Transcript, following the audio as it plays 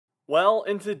Well,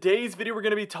 in today's video, we're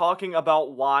going to be talking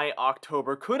about why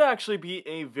October could actually be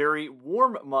a very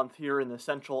warm month here in the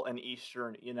central and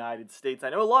eastern United States. I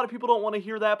know a lot of people don't want to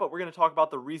hear that, but we're going to talk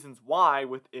about the reasons why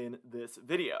within this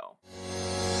video.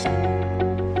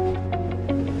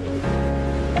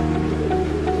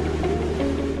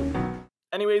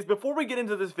 Anyways, before we get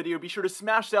into this video, be sure to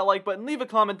smash that like button, leave a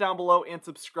comment down below, and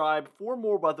subscribe for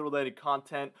more weather-related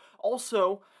content.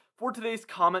 Also, for today's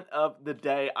comment of the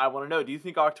day, I want to know, do you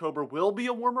think October will be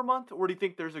a warmer month, or do you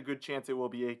think there's a good chance it will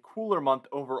be a cooler month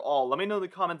overall? Let me know in the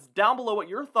comments down below what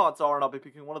your thoughts are, and I'll be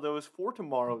picking one of those for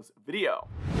tomorrow's video.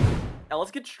 Now, let's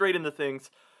get straight into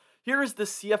things. Here is the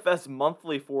CFS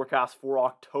monthly forecast for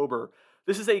October.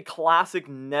 This is a classic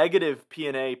negative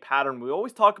P&A pattern. We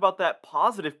always talk about that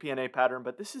positive P&A pattern,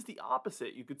 but this is the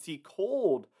opposite. You could see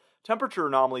cold temperature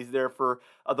anomalies there for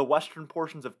the western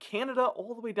portions of Canada,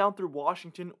 all the way down through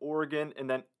Washington, Oregon, and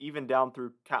then even down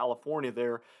through California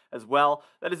there as well.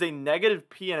 That is a negative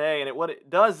P&A, and what it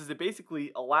does is it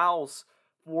basically allows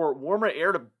for warmer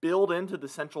air to build into the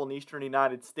central and eastern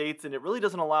United States, and it really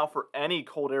doesn't allow for any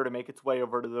cold air to make its way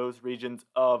over to those regions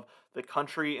of the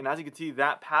country. And as you can see,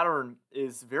 that pattern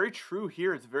is very true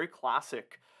here. It's very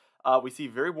classic. We see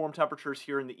very warm temperatures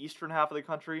here in the eastern half of the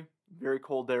country, very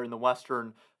cold there in the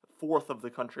western fourth of the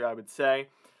country, I would say.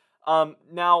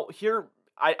 Now, here,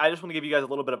 I just want to give you guys a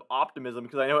little bit of optimism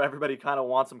because I know everybody kind of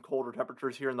wants some colder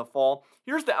temperatures here in the fall.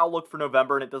 Here's the outlook for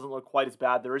November, and it doesn't look quite as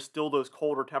bad. There is still those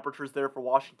colder temperatures there for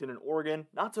Washington and Oregon,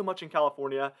 not so much in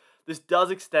California. This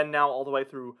does extend now all the way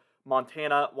through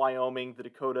Montana, Wyoming, the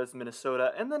Dakotas,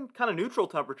 Minnesota, and then kind of neutral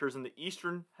temperatures in the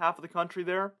eastern half of the country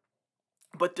there.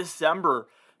 But December,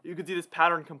 you can see this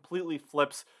pattern completely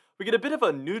flips. We get a bit of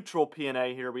a neutral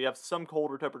P&A here. We have some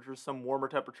colder temperatures, some warmer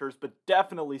temperatures, but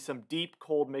definitely some deep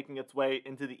cold making its way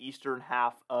into the eastern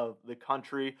half of the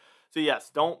country. So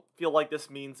yes, don't feel like this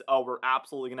means, oh, we're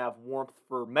absolutely going to have warmth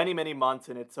for many, many months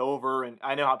and it's over, and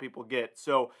I know how people get.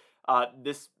 So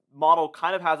this model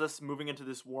kind of has us moving into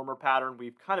this warmer pattern.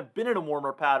 We've kind of been in a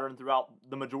warmer pattern throughout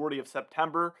the majority of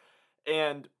September,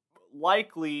 and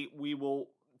likely we will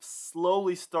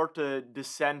slowly start to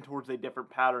descend towards a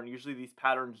different pattern. Usually these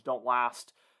patterns don't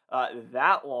last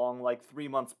that long, like 3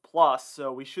 months plus,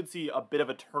 so we should see a bit of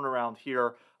a turnaround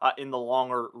here in the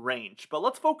longer range. But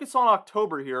let's focus on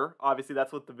October here. Obviously,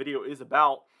 that's what the video is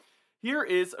about. Here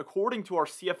is, according to our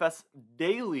CFS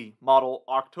daily model,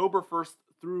 October 1st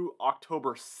through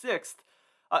October 6th.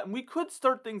 We could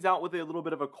start things out with a little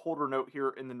bit of a colder note here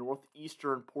in the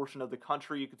northeastern portion of the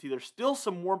country. You can see there's still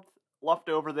some warmth left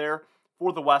over there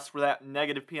for the west, where that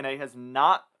negative P&A has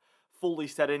not fully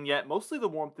set in yet. Mostly the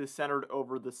warmth is centered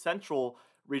over the central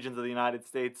regions of the United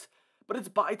States, but it's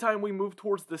by time we move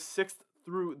towards the 6th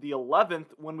through the 11th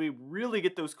when we really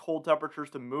get those cold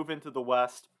temperatures to move into the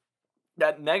west.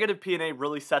 That negative P&A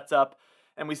really sets up,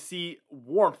 and we see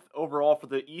warmth overall for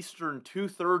the eastern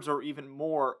 2/3 or even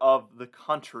more of the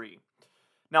country.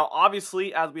 Now,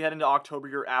 obviously, as we head into October,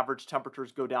 your average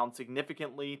temperatures go down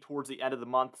significantly towards the end of the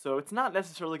month, so it's not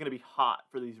necessarily going to be hot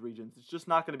for these regions. It's just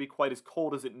not going to be quite as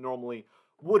cold as it normally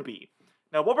would be.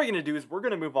 Now, what we're going to do is we're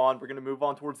going to move on. We're going to move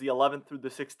on towards the 11th through the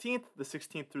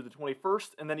 16th through the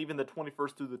 21st, and then even the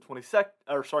 21st through the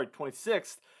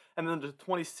 26th, and then the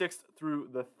 26th through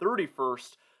the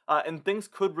 31st, and things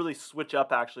could really switch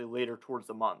up actually later towards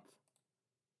the month.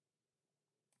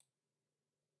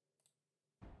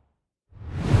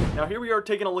 Now here we are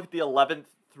taking a look at the 11th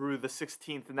through the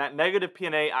 16th, and that negative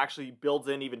P&A actually builds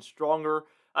in even stronger,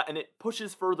 and it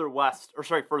pushes further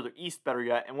further east, better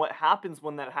yet. And what happens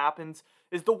when that happens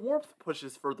is the warmth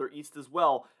pushes further east as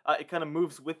well. It kind of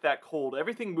moves with that cold.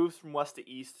 Everything moves from west to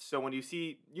east, so when you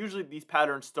see, usually these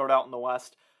patterns start out in the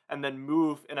west and then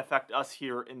move and affect us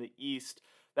here in the east.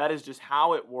 That is just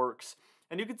how it works.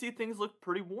 And you can see things look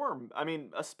pretty warm. I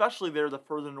mean, especially there the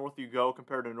further north you go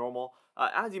compared to normal.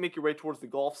 As you make your way towards the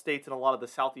Gulf states and a lot of the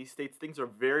southeast states, things are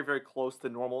very, very close to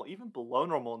normal, even below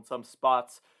normal in some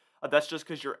spots. That's just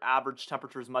because your average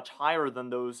temperature is much higher than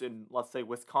those in, let's say,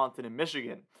 Wisconsin and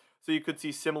Michigan. So you could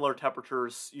see similar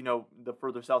temperatures, you know, the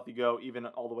further south you go, even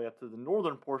all the way up to the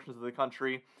northern portions of the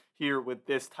country here with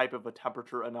this type of a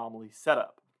temperature anomaly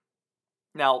setup.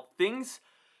 Now, things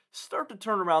start to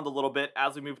turn around a little bit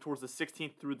as we move towards the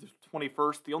 16th through the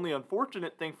 21st. The only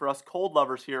unfortunate thing for us cold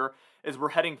lovers here is we're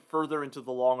heading further into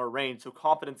the longer range, so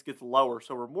confidence gets lower.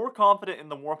 So we're more confident in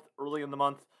the warmth early in the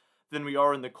month than we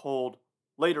are in the cold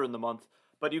later in the month.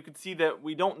 But you can see that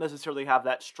we don't necessarily have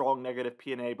that strong negative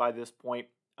P&A by this point.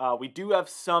 We do have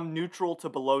some neutral to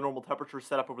below normal temperatures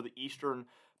set up over the eastern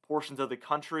portions of the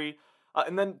country.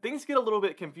 And then things get a little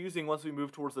bit confusing once we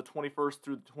move towards the 21st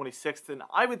through the 26th. And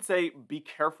I would say be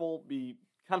careful, be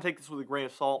kind of take this with a grain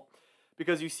of salt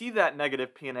because you see that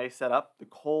negative PNA setup, the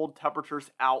cold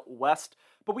temperatures out west,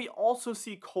 but we also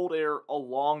see cold air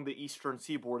along the eastern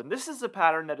seaboard. And this is a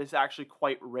pattern that is actually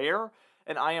quite rare,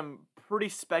 and I am pretty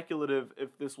speculative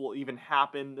if this will even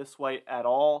happen this way at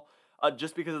all,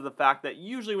 just because of the fact that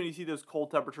usually when you see those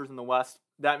cold temperatures in the west,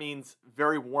 that means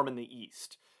very warm in the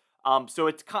east. So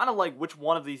it's kind of like which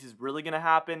one of these is really going to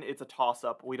happen. It's a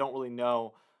toss-up. We don't really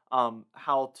know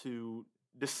how to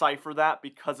decipher that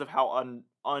because of how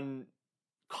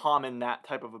uncommon that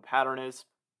type of a pattern is.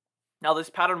 Now,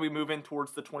 this pattern we move in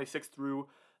towards the 26th through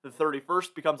the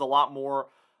 31st becomes a lot more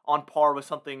on par with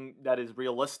something that is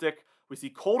realistic. We see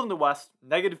cold in the west,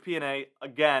 negative PNA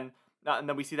again, and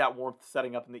then we see that warmth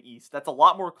setting up in the east. That's a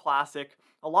lot more classic,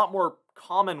 a lot more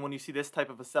common when you see this type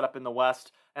of a setup in the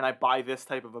west, and I buy this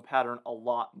type of a pattern a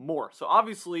lot more. So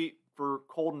obviously for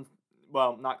cold and,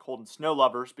 well, not cold and snow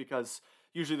lovers, because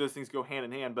usually those things go hand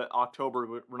in hand, but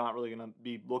October we're not really going to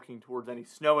be looking towards any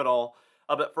snow at all.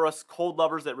 But for us cold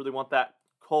lovers that really want that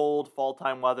cold fall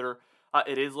time weather,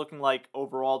 it is looking like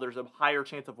overall there's a higher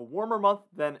chance of a warmer month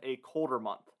than a colder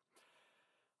month.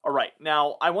 All right,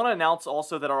 now I want to announce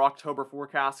also that our October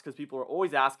forecast, because people are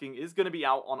always asking, is going to be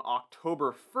out on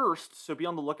October 1st, so be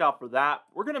on the lookout for that.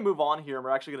 We're going to move on here, and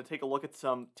we're actually going to take a look at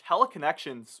some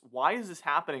teleconnections. Why is this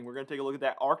happening? We're going to take a look at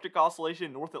that Arctic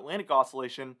Oscillation, North Atlantic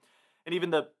Oscillation, and even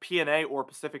the PNA or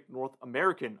Pacific North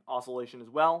American Oscillation as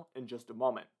well in just a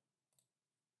moment.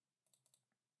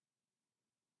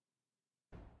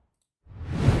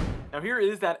 Now here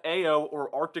is that AO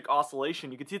or Arctic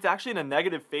Oscillation. You can see it's actually in a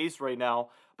negative phase right now,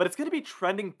 but it's going to be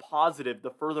trending positive the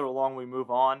further along we move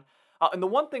on. And the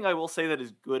one thing I will say that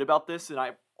is good about this, and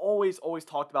I've always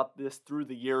talked about this through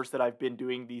the years that I've been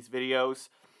doing these videos,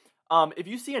 if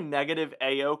you see a negative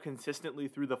AO consistently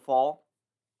through the fall,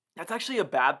 that's actually a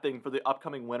bad thing for the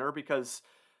upcoming winter, because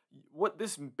what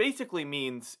this basically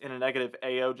means in a negative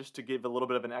AO, just to give a little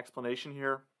bit of an explanation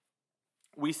here,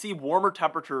 we see warmer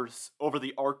temperatures over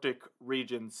the Arctic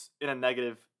regions in a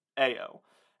negative AO.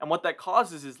 And what that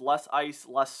causes is less ice,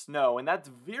 less snow. And that's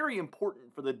very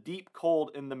important for the deep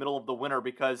cold in the middle of the winter,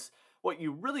 because what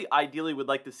you really ideally would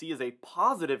like to see is a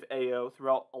positive AO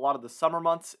throughout a lot of the summer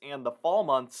months and the fall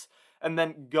months, and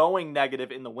then going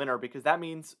negative in the winter, because that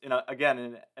means, in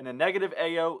a negative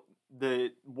AO,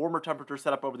 the warmer temperature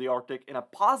set up over the Arctic. In a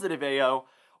positive AO,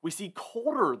 we see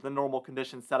colder than normal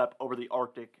conditions set up over the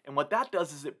Arctic. And what that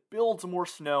does is it builds more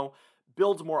snow,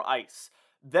 builds more ice.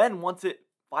 Then once it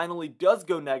finally does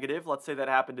go negative, let's say that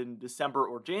happened in December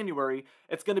or January,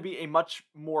 it's going to be a much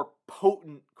more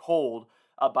potent cold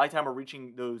by the time we're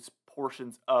reaching those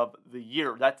portions of the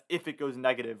year. That's if it goes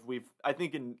negative. I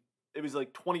think it was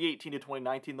like 2018 to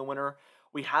 2019, the winter,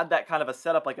 we had that kind of a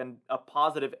setup, like a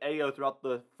positive AO throughout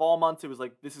the fall months. It was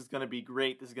like, this is going to be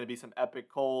great. This is going to be some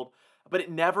epic cold. But it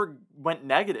never went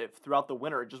negative throughout the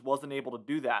winter. It just wasn't able to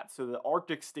do that. So the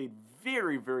Arctic stayed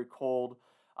very, very cold.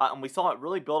 And we saw it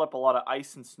really build up a lot of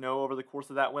ice and snow over the course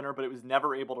of that winter, but it was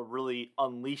never able to really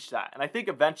unleash that. And I think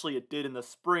eventually it did in the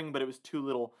spring, but it was too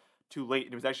little, too late,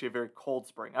 and it was actually a very cold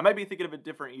spring. I might be thinking of a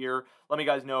different year. Let me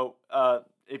guys know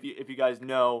if you guys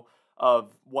know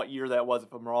of what year that was,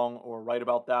 if I'm wrong or right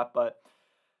about that. But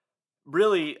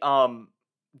really,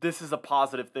 this is a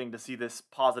positive thing to see this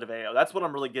positive AO. That's what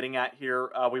I'm really getting at here.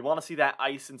 We want to see that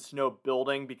ice and snow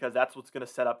building, because that's what's going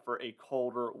to set up for a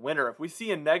colder winter. If we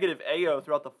see a negative AO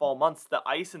throughout the fall months, the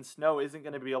ice and snow isn't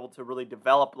going to be able to really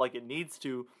develop like it needs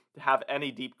to have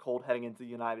any deep cold heading into the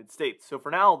United States. So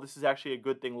for now, this is actually a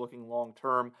good thing looking long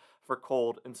term for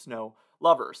cold and snow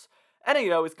lovers.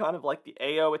 NAO is kind of like the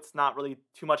AO. It's not really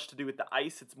too much to do with the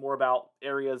ice. It's more about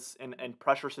areas and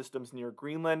pressure systems near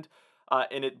Greenland. But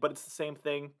it's the same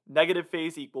thing. Negative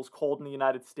phase equals cold in the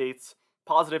United States.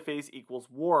 Positive phase equals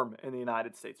warm in the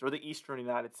United States, or the eastern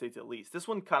United States at least. This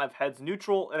one kind of heads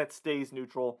neutral, and it stays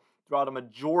neutral throughout a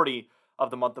majority of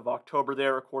the month of October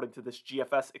there, according to this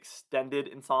GFS extended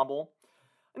ensemble.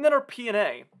 And then our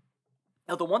PNA.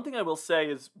 Now, the one thing I will say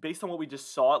is, based on what we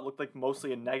just saw, it looked like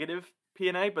mostly a negative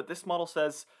PNA, but this model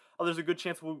says, oh, there's a good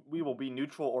chance we will be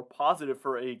neutral or positive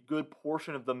for a good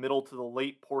portion of the middle to the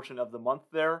late portion of the month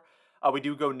there. We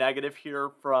do go negative here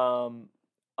from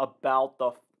about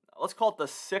let's call it the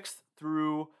 6th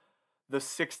through the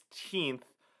 16th.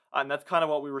 And that's kind of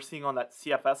what we were seeing on that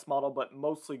CFS model, but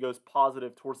mostly goes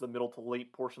positive towards the middle to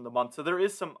late portion of the month. So there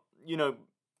is some,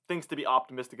 things to be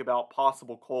optimistic about,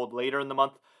 possible cold later in the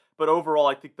month. But overall,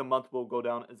 I think the month will go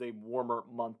down as a warmer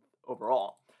month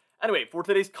overall. Anyway, for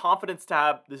today's confidence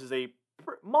tab, this is a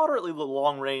moderately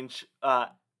long range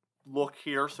look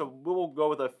here. So we'll go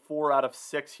with a 4 out of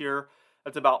 6 here.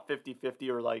 That's about 50-50,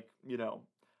 or like,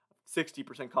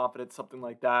 60% confident, something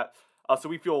like that. So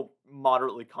we feel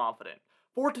moderately confident.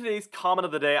 For today's comment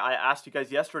of the day, I asked you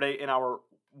guys yesterday in our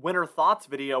winter thoughts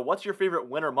video, what's your favorite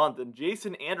winter month? And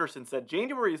Jason Anderson said,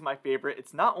 January is my favorite.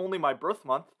 It's not only my birth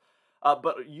month,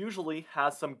 but usually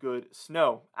has some good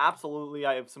snow. Absolutely,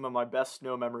 I have some of my best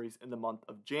snow memories in the month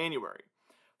of January.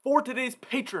 For today's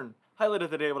patron highlight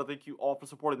of the day, I want to thank you all for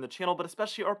supporting the channel, but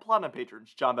especially our platinum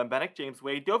patrons, John Van Bennick, James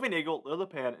Wade, Dove Nagel, Lila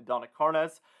Pan, and Donna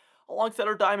Carnes, alongside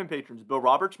our diamond patrons, Bill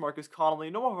Roberts, Marcus Connolly,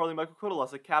 Noah Harley, Michael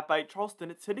Codalesa, Catbite, Charles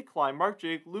Stinnett, Cindy Klein, Mark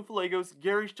Jake, Lou Falagos,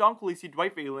 Gary, John Colisi,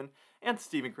 Dwight Phelan, and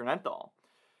Stephen Kernenthal.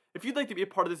 If you'd like to be a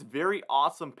part of this very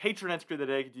awesome patron entry of the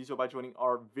day, you can do so by joining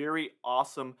our very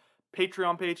awesome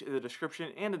Patreon page in the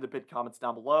description and in the pinned comments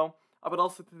down below. I would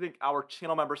also thank our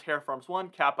channel members Hair Farms 1,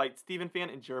 Catbite, Stephen Fan,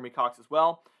 and Jeremy Cox as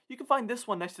well. You can find this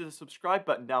one next to the subscribe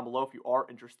button down below if you are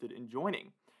interested in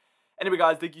joining. Anyway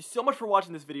guys, thank you so much for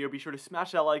watching this video. Be sure to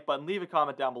smash that like button, leave a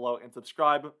comment down below, and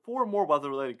subscribe for more weather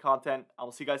related content. I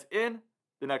will see you guys in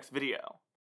the next video.